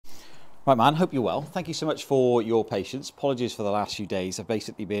Right, man, hope you're well. Thank you so much for your patience. Apologies for the last few days. I've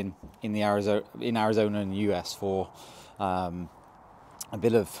basically been in Arizona and the US for a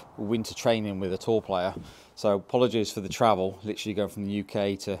bit of winter training with a tour player. So apologies for the travel. Literally going from the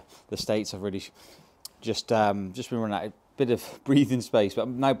UK to the States. I've really just been running out a bit of breathing space, but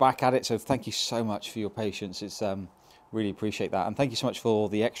I'm now back at it. So thank you so much for your patience. It's really appreciate that, and thank you so much for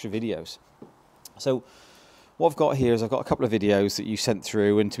the extra videos. So what I've got here is I've got a couple of videos that you sent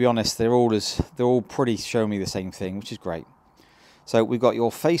through, and to be honest, they're all pretty showing me the same thing, which is great. So we've got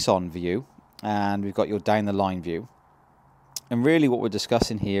your face-on view, and we've got your down-the-line view. And really what we're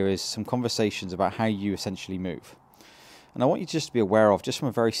discussing here is some conversations about how you essentially move. And I want you just to be aware of, just from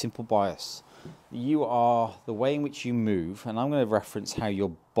a very simple bias, you are the way in which you move, and I'm going to reference how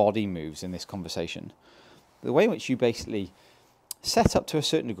your body moves in this conversation. The way in which you basically set up to a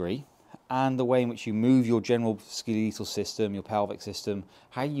certain degree, and the way in which you move your general skeletal system, your pelvic system,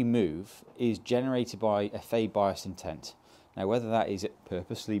 how you move is generated by a fade bias intent. Now, whether that is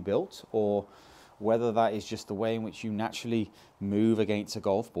purposely built or whether that is just the way in which you naturally move against a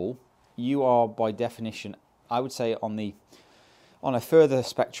golf ball, you are by definition, I would say, on a further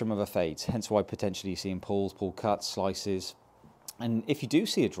spectrum of a fade. Hence why potentially you're seeing pulls, pull cuts, slices. And if you do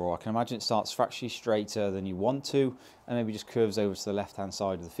see a draw, I can imagine it starts fractionally straighter than you want to, and maybe just curves over to the left-hand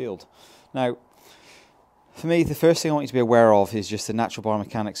side of the field. Now, for me, the first thing I want you to be aware of is just the natural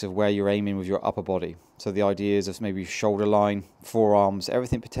biomechanics of where you're aiming with your upper body. So the ideas of maybe shoulder line, forearms,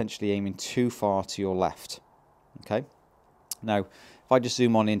 everything potentially aiming too far to your left. Okay. Now, if I just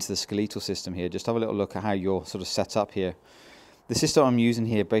zoom on into the skeletal system here, just have a little look at how you're sort of set up here. The system I'm using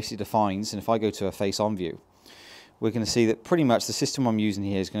here basically defines, and if I go to a face-on view, we're going to see that pretty much the system I'm using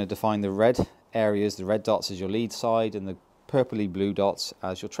here is going to define the red areas, the red dots as your lead side, and the purpley blue dots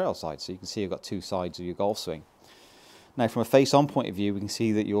as your trail side. So you can see you've got two sides of your golf swing. Now, from a face-on point of view, we can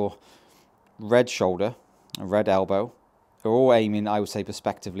see that your red shoulder and red elbow are all aiming, I would say,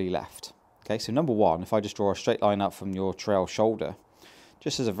 prospectively left. Okay, so number one, if I just draw a straight line up from your trail shoulder,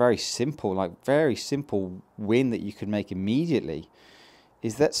 just as a very simple win that you could make immediately,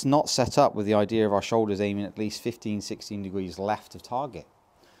 is that's not set up with the idea of our shoulders aiming at least 15, 16 degrees left of target.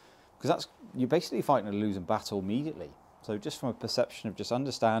 Because you're basically fighting a losing battle immediately. So just from a perception of just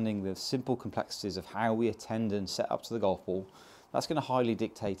understanding the simple complexities of how we attend and set up to the golf ball, that's going to highly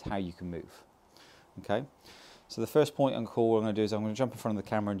dictate how you can move. Okay? So the first point on call I'm going to do is I'm going to jump in front of the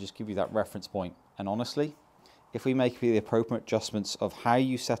camera and just give you that reference point. And honestly, if we make the appropriate adjustments of how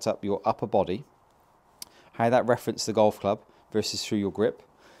you set up your upper body, how that references the golf club versus through your grip,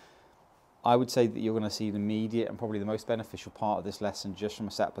 I would say that you're going to see the immediate and probably the most beneficial part of this lesson just from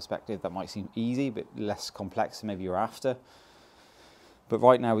a set perspective. That might seem easy, but less complex than maybe you're after. But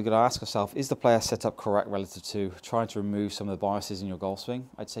right now we've got to ask ourselves, is the player set up correct relative to trying to remove some of the biases in your golf swing?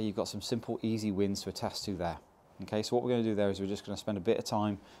 I'd say you've got some simple, easy wins to attest to there. Okay, so what we're going to do there is we're just going to spend a bit of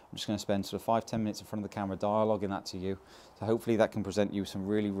time. I'm just going to spend sort of 5-10 minutes in front of the camera dialoguing that to you. So hopefully that can present you some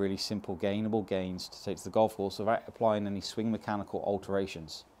really, really simple gainable gains to take to the golf course without applying any swing mechanical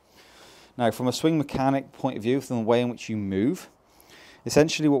alterations. Now, from a swing mechanic point of view, from the way in which you move,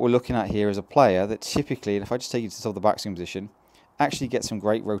 essentially what we're looking at here is a player that typically, and if I just take you to the top of the backswing position, actually gets some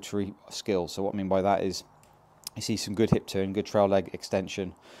great rotary skills. So what I mean by that is you see some good hip turn, good trail leg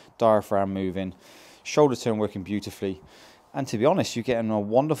extension, diaphragm moving, shoulder turn working beautifully. And to be honest, you're getting a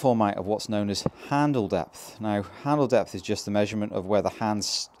wonderful amount of what's known as handle depth. Now, handle depth is just the measurement of where the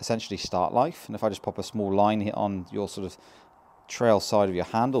hands essentially start life. And if I just pop a small line here on your sort of trail side of your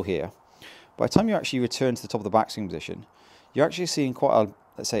handle here, by the time you actually return to the top of the backswing position, you're actually seeing quite a,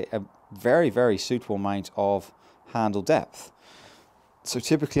 let's say, a very, very suitable amount of handle depth. So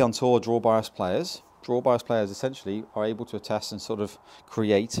typically on tour, draw bias players essentially are able to attest and sort of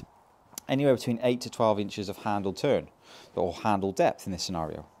create anywhere between 8 to 12 inches of handle turn, or handle depth in this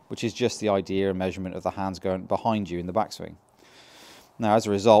scenario, which is just the idea and measurement of the hands going behind you in the backswing. Now, as a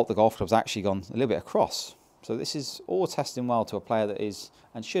result, the golf club's actually gone a little bit across. So this is all testing well to a player that is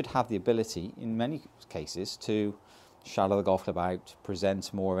and should have the ability, in many cases, to shallow the golf club out,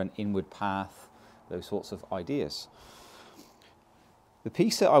 present more of an inward path, those sorts of ideas. The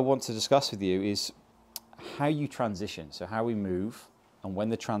piece that I want to discuss with you is how you transition, so how we move and when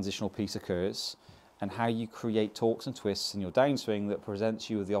the transitional piece occurs, and how you create torques and twists in your downswing that presents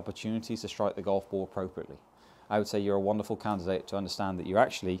you with the opportunities to strike the golf ball appropriately. I would say you're a wonderful candidate to understand that you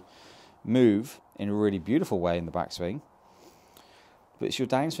actually move in a really beautiful way in the backswing, but it's your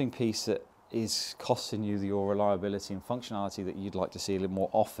downswing piece that is costing you your reliability and functionality that you'd like to see a little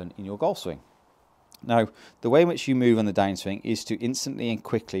more often in your golf swing. Now, the way in which you move on the downswing is to instantly and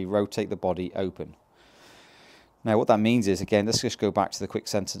quickly rotate the body open. Now what that means is, again, let's just go back to the quick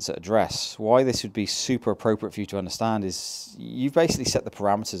sentence at address. Why this would be super appropriate for you to understand is you've basically set the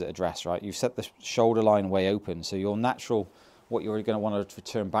parameters at address, right? You've set the shoulder line way open, so your natural, what you're going to want to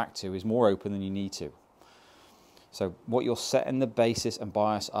return back to is more open than you need to. So what you're setting the basis and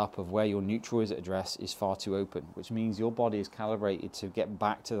bias up of where your neutral is at address is far too open, which means your body is calibrated to get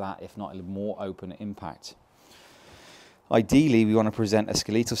back to that, if not more open at impact. Ideally, we want to present a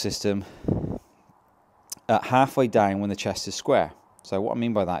skeletal system at halfway down when the chest is square. So what I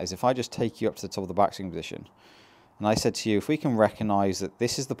mean by that is if I just take you up to the top of the backswing position, and I said to you, if we can recognize that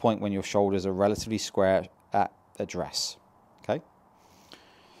this is the point when your shoulders are relatively square at address, okay?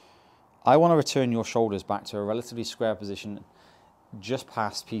 I want to return your shoulders back to a relatively square position just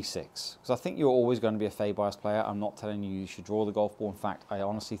past P6. Because I think you're always going to be a fade bias player. I'm not telling you should draw the golf ball. In fact, I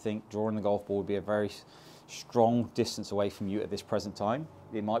honestly think drawing the golf ball would be a very strong distance away from you at this present time.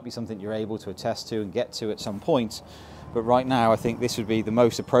 It might be something you're able to attest to and get to at some point, but right now I think this would be the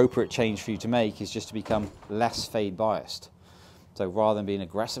most appropriate change for you to make, is just to become less fade biased. So rather than being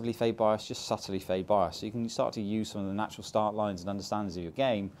aggressively fade biased, just subtly fade biased. So you can start to use some of the natural start lines and understandings of your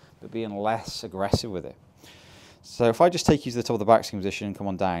game, but being less aggressive with it. So if I just take you to the top of the backswing position and come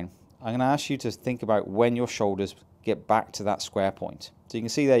on down, I'm going to ask you to think about when your shoulders get back to that square point. So you can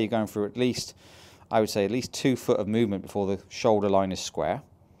see there you're going through at least, I would say at least 2 foot of movement before the shoulder line is square.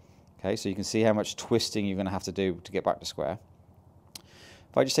 Okay, so you can see how much twisting you're going to have to do to get back to square.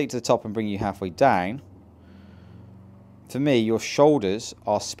 If I just take you to the top and bring you halfway down, for me, your shoulders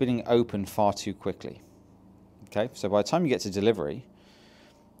are spinning open far too quickly. Okay, so by the time you get to delivery,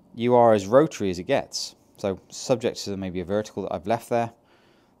 you are as rotary as it gets. So subject to maybe a vertical that I've left there,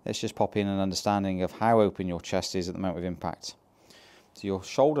 let's just pop in an understanding of how open your chest is at the moment of impact. So your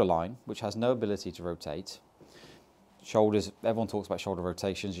shoulder line, which has no ability to rotate, shoulders, everyone talks about shoulder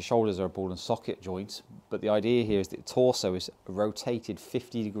rotations, your shoulders are a ball and socket joint, but the idea here is that the torso is rotated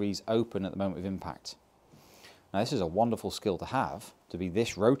 50 degrees open at the moment of impact. Now this is a wonderful skill to have, to be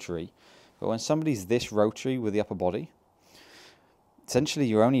this rotary, but when somebody's this rotary with the upper body, essentially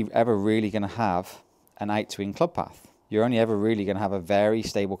you're only ever really going to have an out to in club path. You're only ever really going to have a very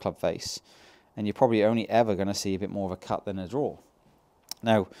stable club face, and you're probably only ever going to see a bit more of a cut than a draw.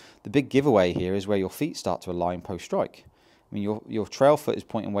 Now, the big giveaway here is where your feet start to align post-strike. I mean, your trail foot is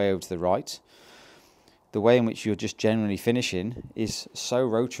pointing way over to the right. The way in which you're just generally finishing is so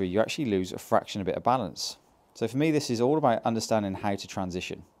rotary, you actually lose a fraction, a bit of balance. So for me, this is all about understanding how to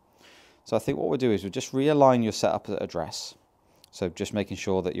transition. So I think what we'll do is we'll just realign your setup at address. So just making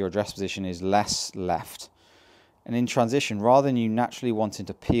sure that your address position is less left. And in transition, rather than you naturally wanting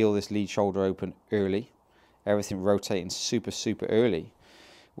to peel this lead shoulder open early, everything rotating super, super early,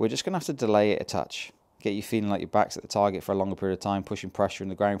 we're just going to have to delay it a touch. Get you feeling like your back's at the target for a longer period of time, pushing pressure in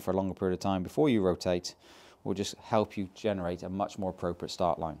the ground for a longer period of time before you rotate will just help you generate a much more appropriate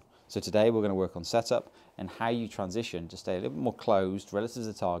start line. So today we're going to work on setup and how you transition to stay a little bit more closed relative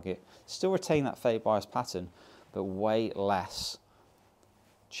to the target, still retain that fade bias pattern, but way less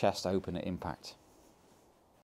chest open at impact.